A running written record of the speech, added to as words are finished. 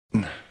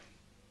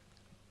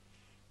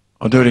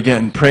I'll do it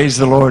again. Praise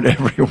the Lord,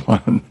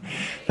 everyone.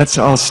 Let's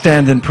all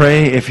stand and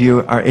pray if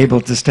you are able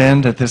to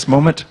stand at this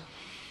moment.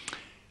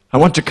 I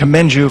want to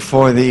commend you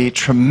for the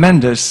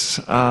tremendous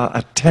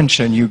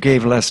attention you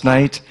gave last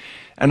night,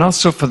 and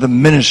also for the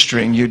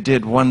ministering you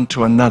did one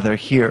to another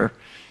here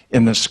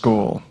in the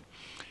school.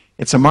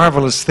 It's a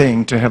marvelous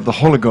thing to have the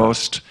Holy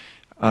Ghost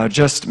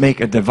just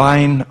make a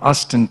divine,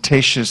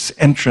 ostentatious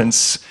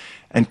entrance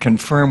and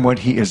confirm what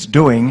he is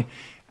doing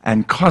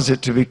and cause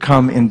it to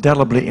become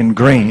indelibly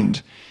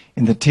ingrained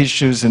in the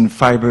tissues and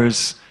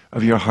fibers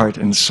of your heart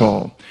and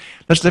soul.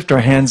 Let's lift our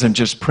hands and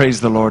just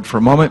praise the Lord for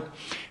a moment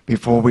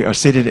before we are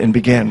seated and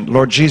begin.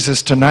 Lord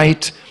Jesus,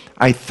 tonight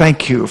I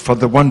thank you for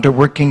the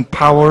wonder-working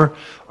power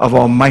of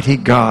Almighty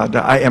God.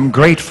 I am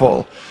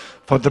grateful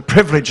for the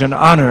privilege and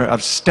honor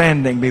of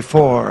standing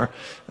before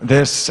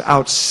this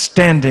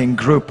outstanding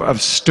group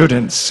of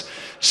students.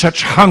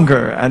 Such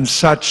hunger and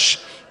such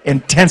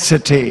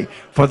intensity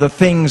for the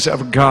things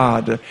of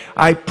God.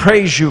 I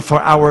praise you for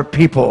our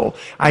people.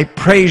 I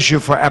praise you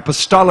for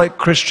apostolic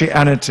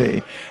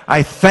Christianity.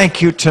 I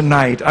thank you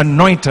tonight.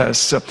 Anoint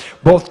us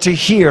both to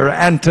hear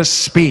and to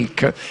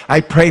speak. I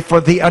pray for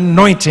the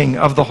anointing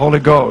of the Holy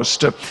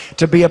Ghost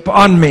to be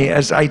upon me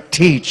as I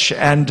teach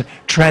and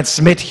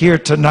transmit here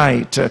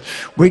tonight.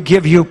 We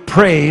give you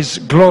praise,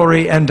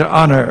 glory, and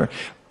honor.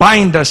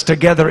 Bind us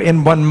together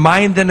in one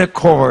mind and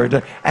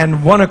accord,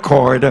 and one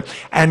accord.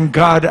 And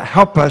God,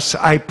 help us,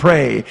 I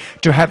pray,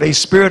 to have a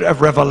spirit of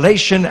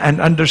revelation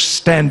and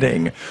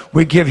understanding.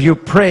 We give you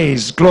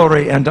praise,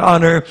 glory, and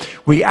honor.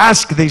 We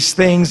ask these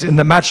things in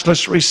the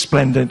matchless,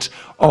 resplendent,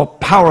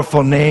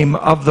 all-powerful name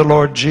of the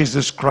Lord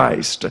Jesus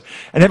Christ.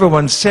 And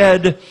everyone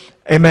said,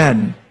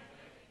 Amen.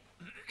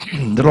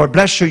 The Lord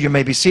bless you. You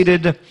may be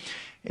seated.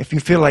 If you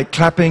feel like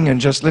clapping and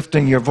just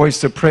lifting your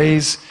voice of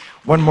praise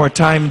one more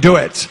time, do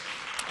it.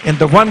 In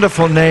the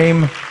wonderful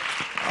name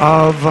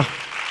of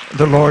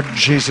the Lord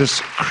Jesus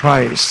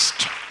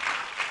Christ.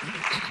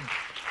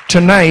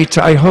 Tonight,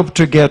 I hope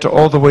to get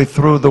all the way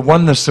through the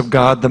oneness of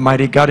God, the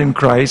mighty God in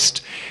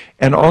Christ,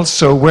 and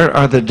also where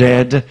are the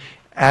dead,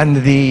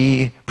 and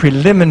the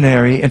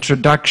preliminary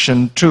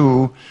introduction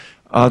to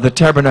the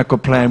tabernacle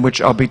plan, which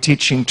I'll be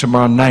teaching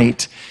tomorrow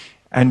night.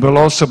 And we'll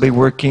also be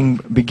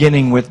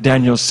beginning with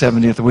Daniel's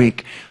 70th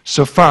week.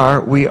 So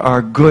far, we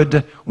are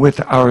good with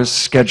our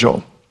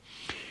schedule.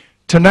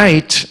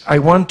 Tonight, I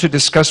want to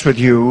discuss with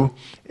you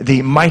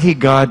the mighty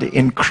God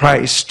in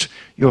Christ.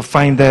 You'll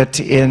find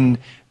that in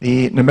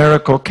the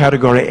numerical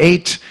category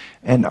 8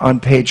 and on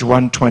page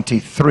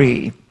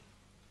 123.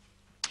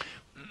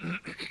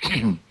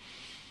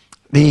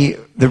 The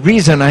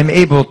reason I'm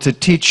able to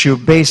teach you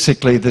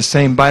basically the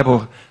same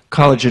Bible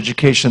college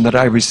education that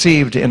I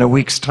received in a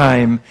week's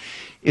time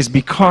is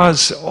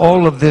because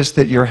all of this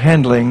that you're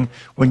handling,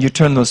 when you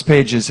turn those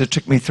pages, it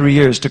took me 3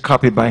 years to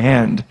copy by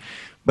hand.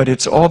 But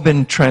it's all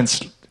been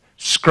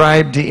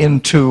transcribed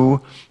into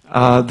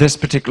this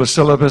particular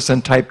syllabus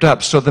and typed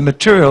up. So the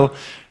material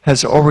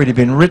has already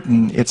been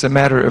written. It's a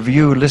matter of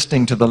you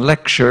listening to the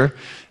lecture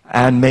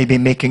and maybe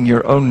making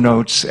your own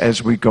notes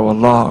as we go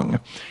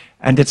along.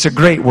 And it's a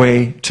great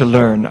way to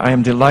learn. I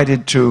am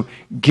delighted to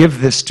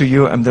give this to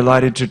you. I'm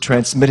delighted to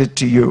transmit it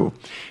to you.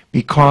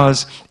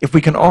 Because if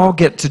we can all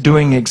get to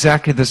doing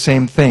exactly the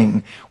same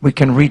thing, we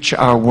can reach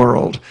our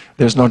world.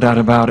 There's no doubt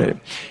about it.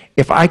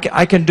 If I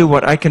can do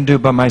what I can do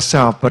by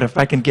myself, but if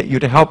I can get you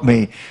to help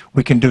me,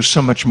 we can do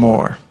so much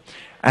more.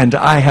 And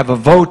I have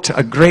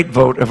a great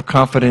vote of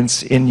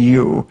confidence in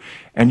you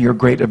and your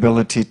great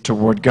ability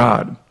toward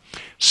God.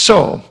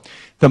 So,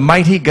 the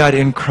mighty God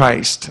in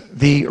Christ,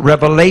 the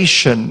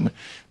revelation,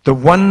 the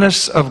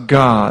oneness of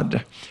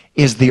God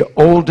is the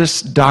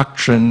oldest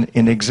doctrine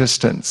in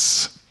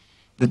existence.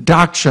 The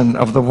doctrine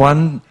of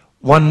the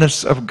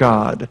oneness of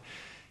God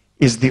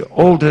is the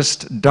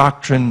oldest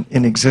doctrine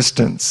in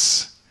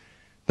existence.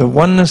 The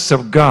oneness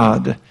of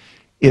God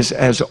is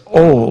as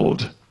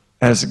old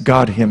as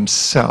God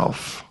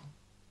himself,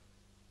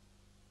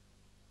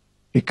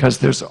 because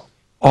there's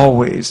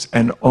always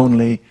and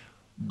only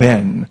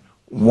been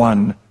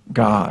one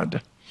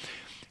God.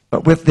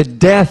 But with the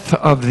death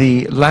of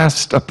the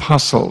last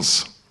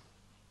apostles,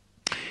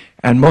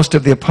 and most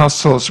of the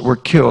apostles were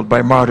killed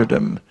by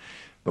martyrdom,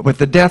 but with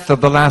the death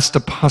of the last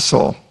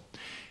apostle,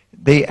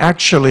 they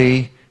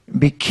actually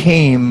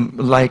became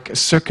like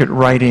circuit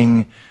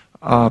riding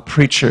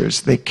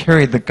preachers. They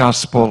carried the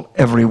gospel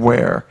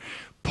everywhere.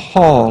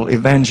 Paul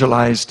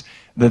evangelized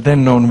the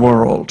then known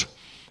world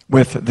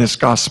with this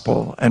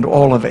gospel, and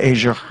all of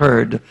Asia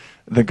heard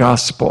the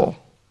gospel.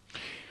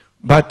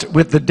 But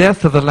with the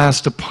death of the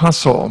last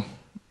apostle,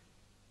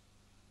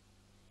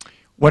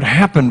 what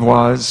happened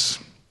was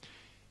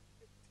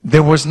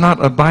there was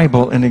not a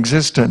Bible in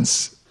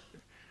existence.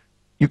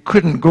 You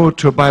couldn't go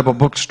to a Bible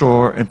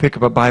bookstore and pick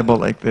up a Bible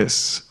like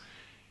this.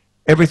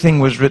 Everything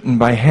was written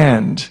by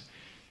hand.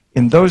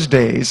 In those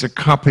days, a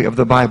copy of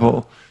the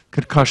Bible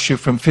could cost you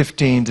from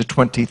 $15,000 to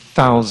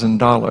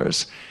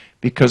 $20,000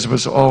 because it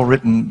was all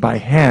written by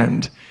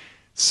hand.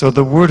 So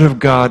the Word of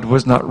God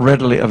was not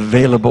readily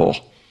available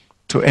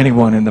to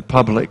anyone in the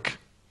public.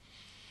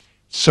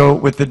 So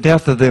with the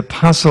death of the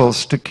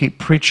apostles to keep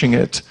preaching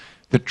it,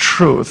 the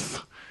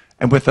truth,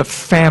 and with a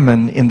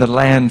famine in the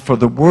land for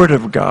the Word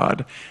of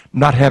God,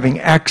 not having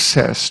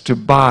access to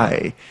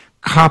buy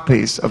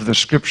copies of the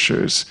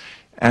Scriptures,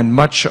 and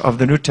much of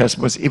the New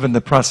Testament was even the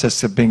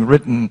process of being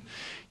written,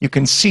 you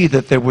can see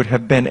that there would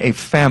have been a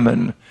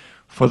famine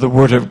for the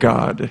Word of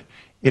God.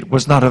 It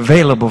was not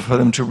available for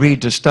them to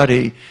read, to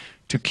study,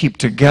 to keep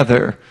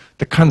together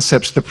the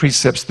concepts, the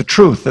precepts, the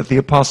truth that the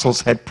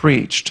apostles had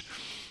preached.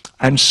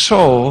 And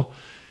so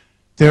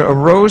there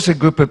arose a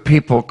group of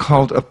people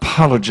called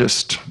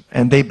apologists,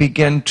 and they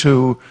began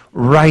to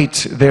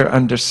write their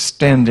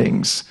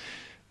understandings.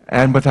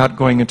 And without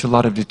going into a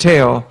lot of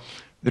detail,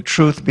 the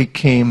truth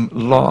became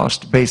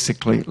lost,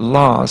 basically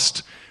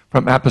lost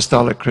from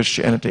apostolic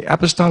Christianity.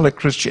 Apostolic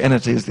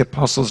Christianity, as the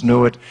apostles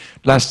knew it,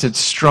 lasted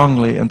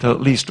strongly until at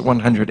least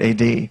 100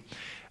 AD.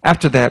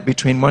 After that,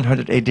 between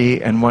 100 AD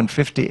and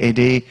 150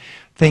 AD,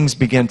 things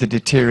began to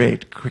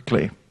deteriorate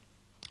quickly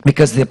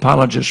because the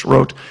apologists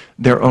wrote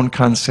their own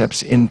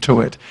concepts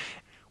into it.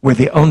 We're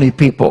the only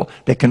people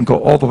that can go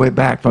all the way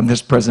back from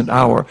this present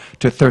hour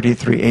to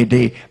 33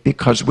 AD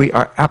because we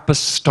are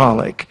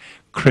apostolic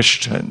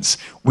Christians.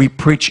 We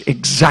preach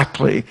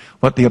exactly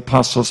what the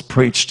apostles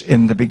preached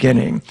in the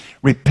beginning.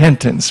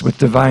 Repentance with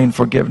divine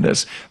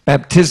forgiveness.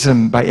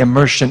 Baptism by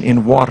immersion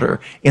in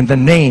water in the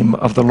name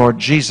of the Lord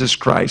Jesus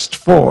Christ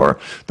for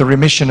the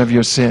remission of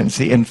your sins.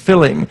 The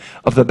infilling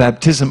of the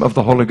baptism of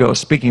the Holy Ghost,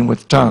 speaking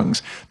with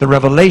tongues. The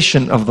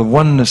revelation of the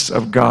oneness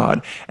of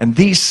God. And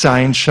these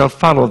signs shall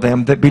follow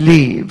them that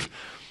believe.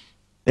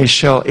 They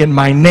shall in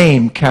my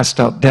name cast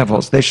out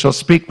devils. They shall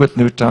speak with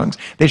new tongues.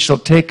 They shall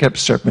take up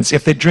serpents.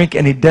 If they drink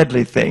any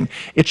deadly thing,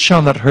 it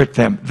shall not hurt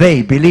them.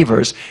 They,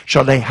 believers,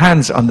 shall lay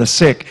hands on the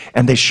sick,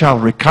 and they shall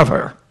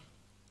recover.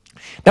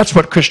 That's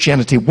what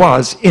Christianity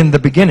was in the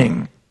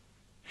beginning.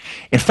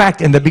 In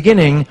fact, in the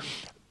beginning,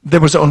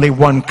 there was only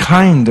one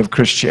kind of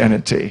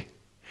Christianity.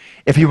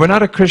 If you were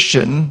not a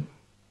Christian,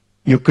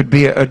 you could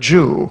be a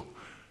Jew.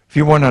 If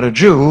you were not a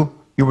Jew,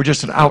 you were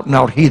just an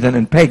out-and-out heathen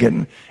and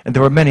pagan, and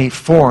there were many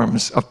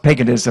forms of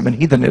paganism and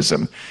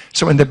heathenism.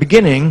 So in the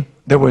beginning,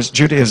 there was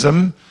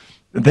Judaism,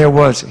 there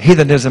was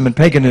heathenism and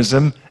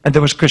paganism, and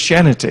there was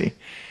Christianity.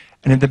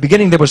 And in the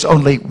beginning, there was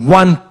only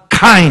one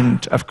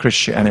kind of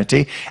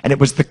Christianity, and it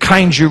was the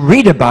kind you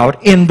read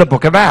about in the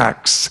book of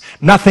Acts.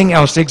 Nothing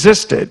else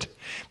existed.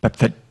 But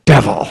the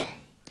devil,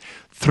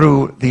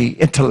 through the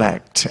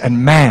intellect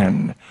and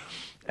man,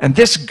 and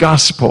this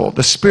gospel,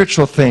 the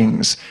spiritual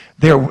things,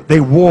 they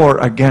war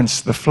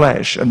against the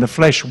flesh, and the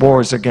flesh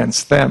wars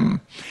against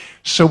them.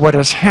 So what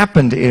has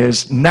happened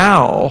is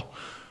now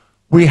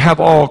we have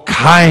all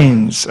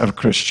kinds of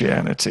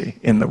Christianity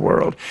in the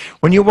world.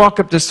 When you walk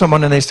up to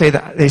someone and they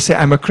say,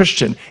 I'm a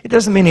Christian, it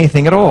doesn't mean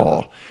anything at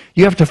all.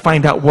 You have to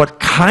find out what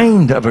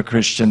kind of a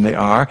Christian they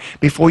are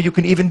before you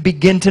can even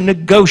begin to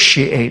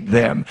negotiate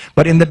them.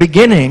 But in the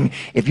beginning,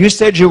 if you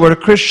said you were a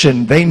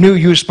Christian, they knew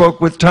you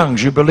spoke with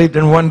tongues, you believed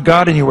in one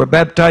God, and you were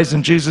baptized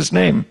in Jesus'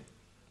 name.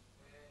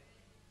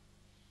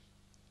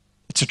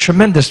 It's a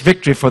tremendous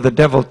victory for the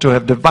devil to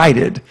have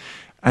divided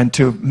and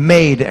to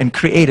made and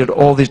created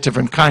all these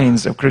different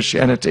kinds of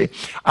Christianity.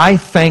 I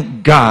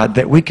thank God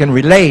that we can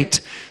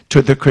relate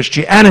to the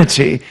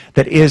Christianity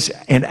that is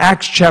in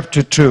Acts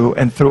chapter 2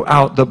 and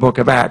throughout the book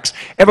of Acts.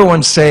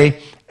 Everyone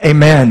say,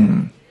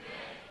 amen.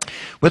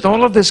 With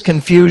all of this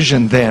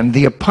confusion then,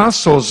 the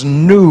apostles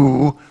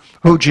knew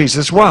who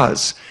Jesus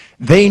was.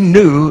 They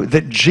knew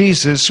that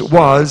Jesus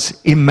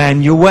was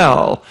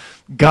Emmanuel,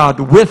 God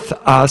with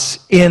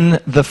us in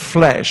the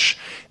flesh.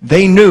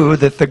 They knew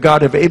that the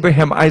God of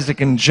Abraham,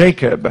 Isaac, and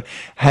Jacob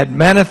had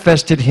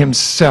manifested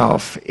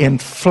himself in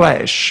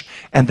flesh,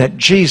 and that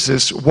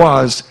Jesus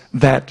was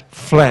that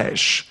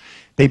flesh.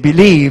 They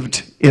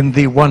believed in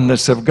the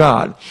oneness of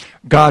God.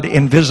 God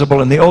invisible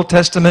in the Old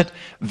Testament,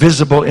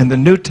 visible in the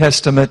New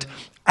Testament,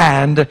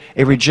 and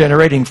a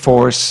regenerating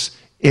force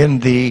in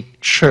the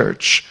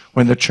church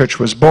when the church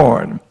was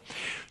born.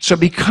 So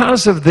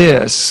because of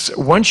this,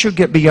 once you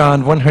get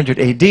beyond 100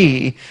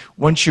 AD,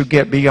 once you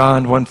get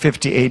beyond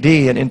 150 AD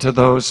and into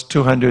those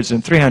 200s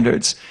and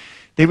 300s,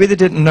 they really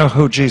didn't know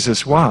who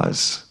Jesus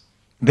was.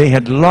 They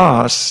had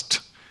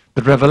lost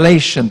the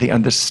revelation, the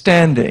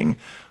understanding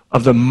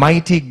of the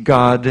mighty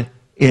God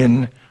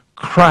in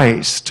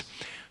Christ.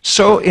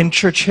 So in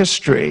church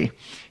history,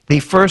 the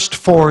first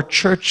 4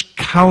 church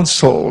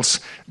councils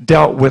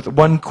dealt with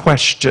one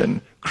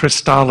question,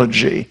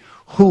 Christology.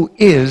 Who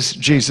is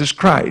Jesus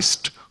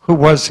Christ? Who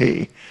was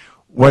he?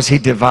 Was he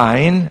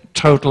divine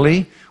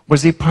totally?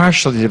 Was he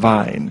partially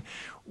divine?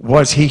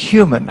 Was he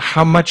human?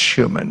 How much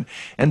human?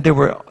 And there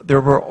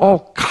were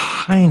all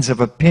kinds of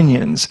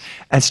opinions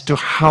as to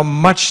how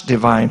much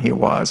divine he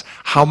was,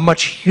 how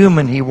much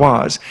human he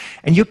was.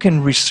 And you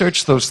can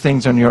research those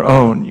things on your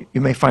own.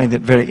 You may find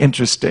it very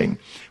interesting.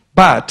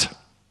 But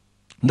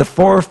the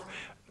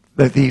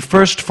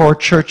first 4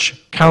 church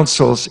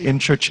councils in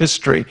church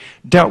history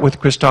dealt with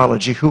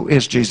Christology. Who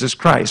is Jesus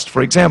Christ?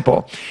 For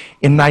example,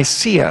 in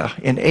Nicaea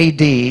in AD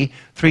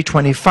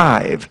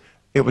 325,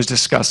 It was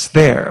discussed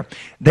there.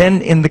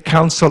 Then in the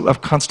Council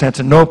of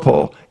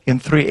Constantinople in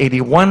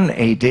 381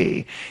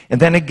 AD, and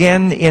then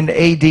again in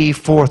AD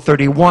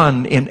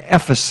 431 in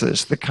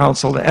Ephesus, the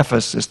Council of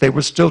Ephesus. They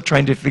were still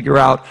trying to figure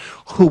out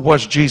who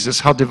was Jesus,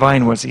 how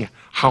divine was he,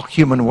 how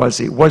human was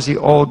he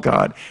all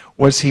God,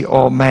 was he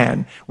all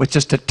man, with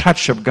just a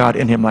touch of God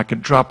in him like a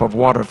drop of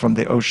water from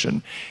the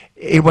ocean.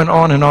 It went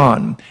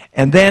on.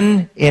 And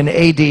then in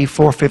AD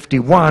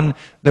 451,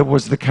 there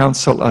was the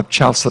Council of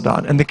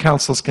Chalcedon, and the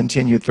councils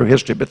continued through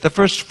history. But the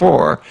first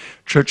four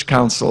church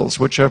councils,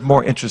 which are of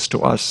more interest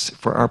to us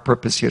for our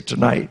purpose here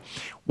tonight,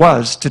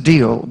 was to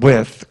deal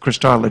with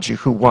Christology,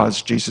 who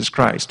was Jesus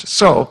Christ.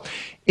 So,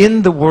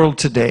 in the world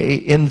today,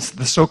 in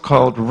the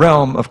so-called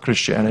realm of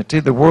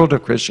Christianity, the world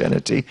of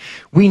Christianity,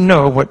 we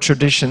know what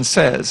tradition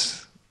says.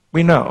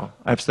 We know.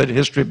 I've studied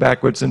history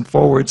backwards and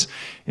forwards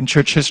in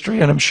church history,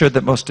 and I'm sure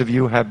that most of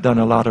you have done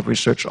a lot of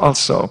research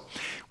also.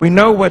 We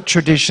know what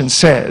tradition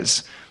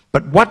says,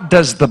 but what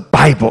does the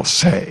Bible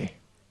say?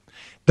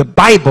 The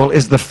Bible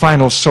is the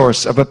final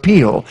source of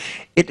appeal.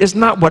 It is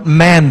not what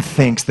man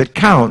thinks that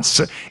counts.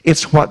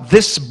 It's what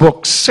this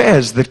book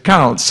says that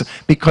counts,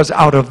 because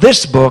out of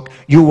this book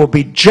you will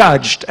be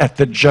judged at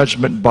the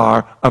judgment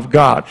bar of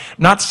God.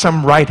 Not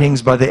some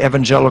writings by the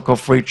Evangelical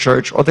Free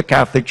Church or the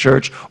Catholic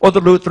Church or the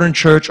Lutheran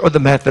Church or the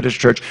Methodist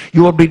Church.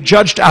 You will be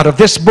judged out of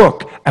this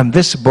book and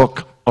this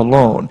book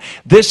alone.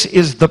 This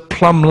is the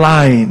plumb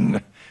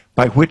line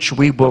by which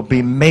we will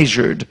be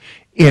measured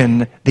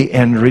in the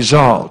end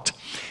result.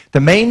 The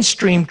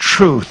mainstream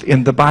truth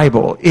in the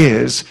Bible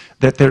is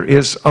that there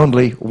is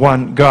only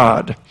one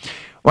God.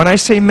 When I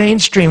say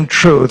mainstream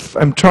truth,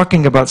 I'm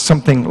talking about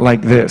something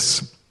like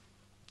this.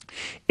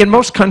 In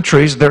most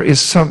countries, there is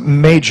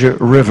some major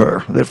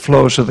river that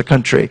flows through the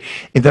country.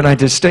 In the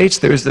United States,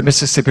 there is the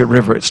Mississippi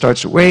River. It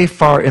starts way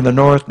far in the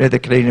north near the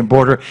Canadian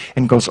border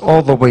and goes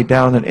all the way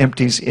down and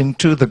empties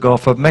into the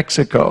Gulf of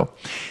Mexico.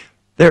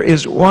 There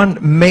is one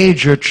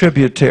major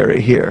tributary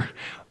here.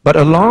 But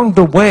along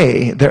the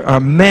way, there are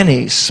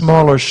many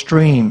smaller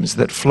streams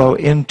that flow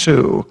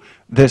into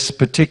this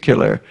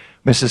particular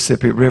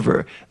Mississippi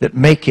River that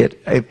make it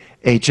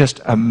just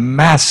a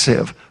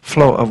massive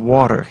flow of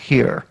water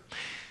here.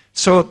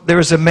 So there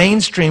is a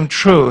mainstream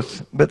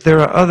truth, but there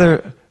are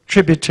other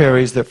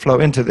tributaries that flow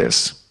into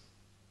this.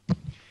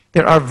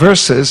 There are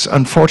verses,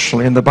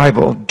 unfortunately, in the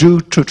Bible,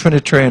 due to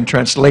Trinitarian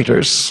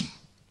translators,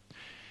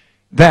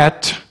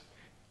 that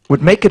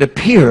would make it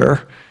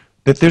appear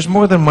that there's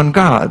more than one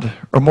God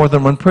or more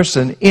than one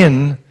person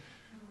in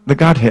the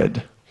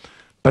Godhead.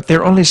 But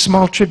they're only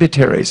small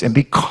tributaries. And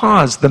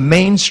because the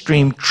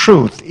mainstream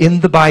truth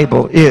in the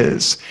Bible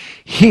is,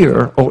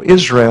 "Hear, O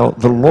Israel,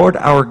 the Lord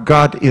our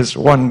God is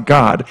one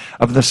God,"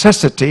 of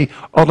necessity,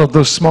 all of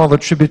those smaller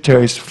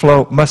tributaries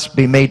must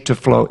be made to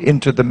flow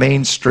into the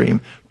mainstream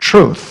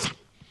truth.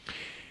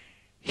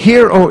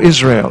 "Hear, O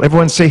Israel."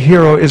 Everyone say,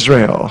 "Hear, O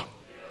Israel.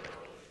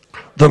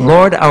 The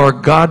Lord our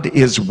God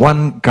is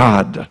one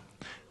God."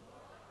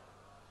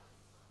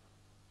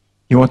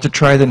 You want to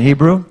try it in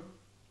Hebrew?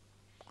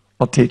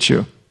 I'll teach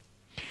you.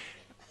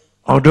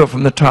 I'll do it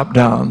from the top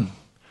down.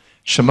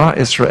 Shema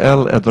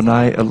Israel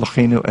Adonai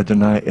Eloheinu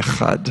Adonai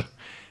Echad.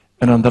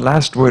 And on the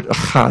last word,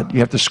 Echad, you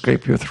have to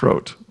scrape your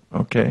throat.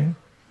 Okay?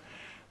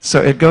 So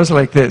it goes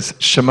like this.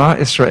 Shema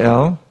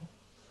Israel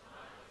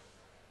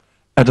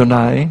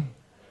Adonai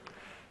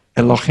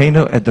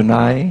Eloheinu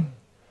Adonai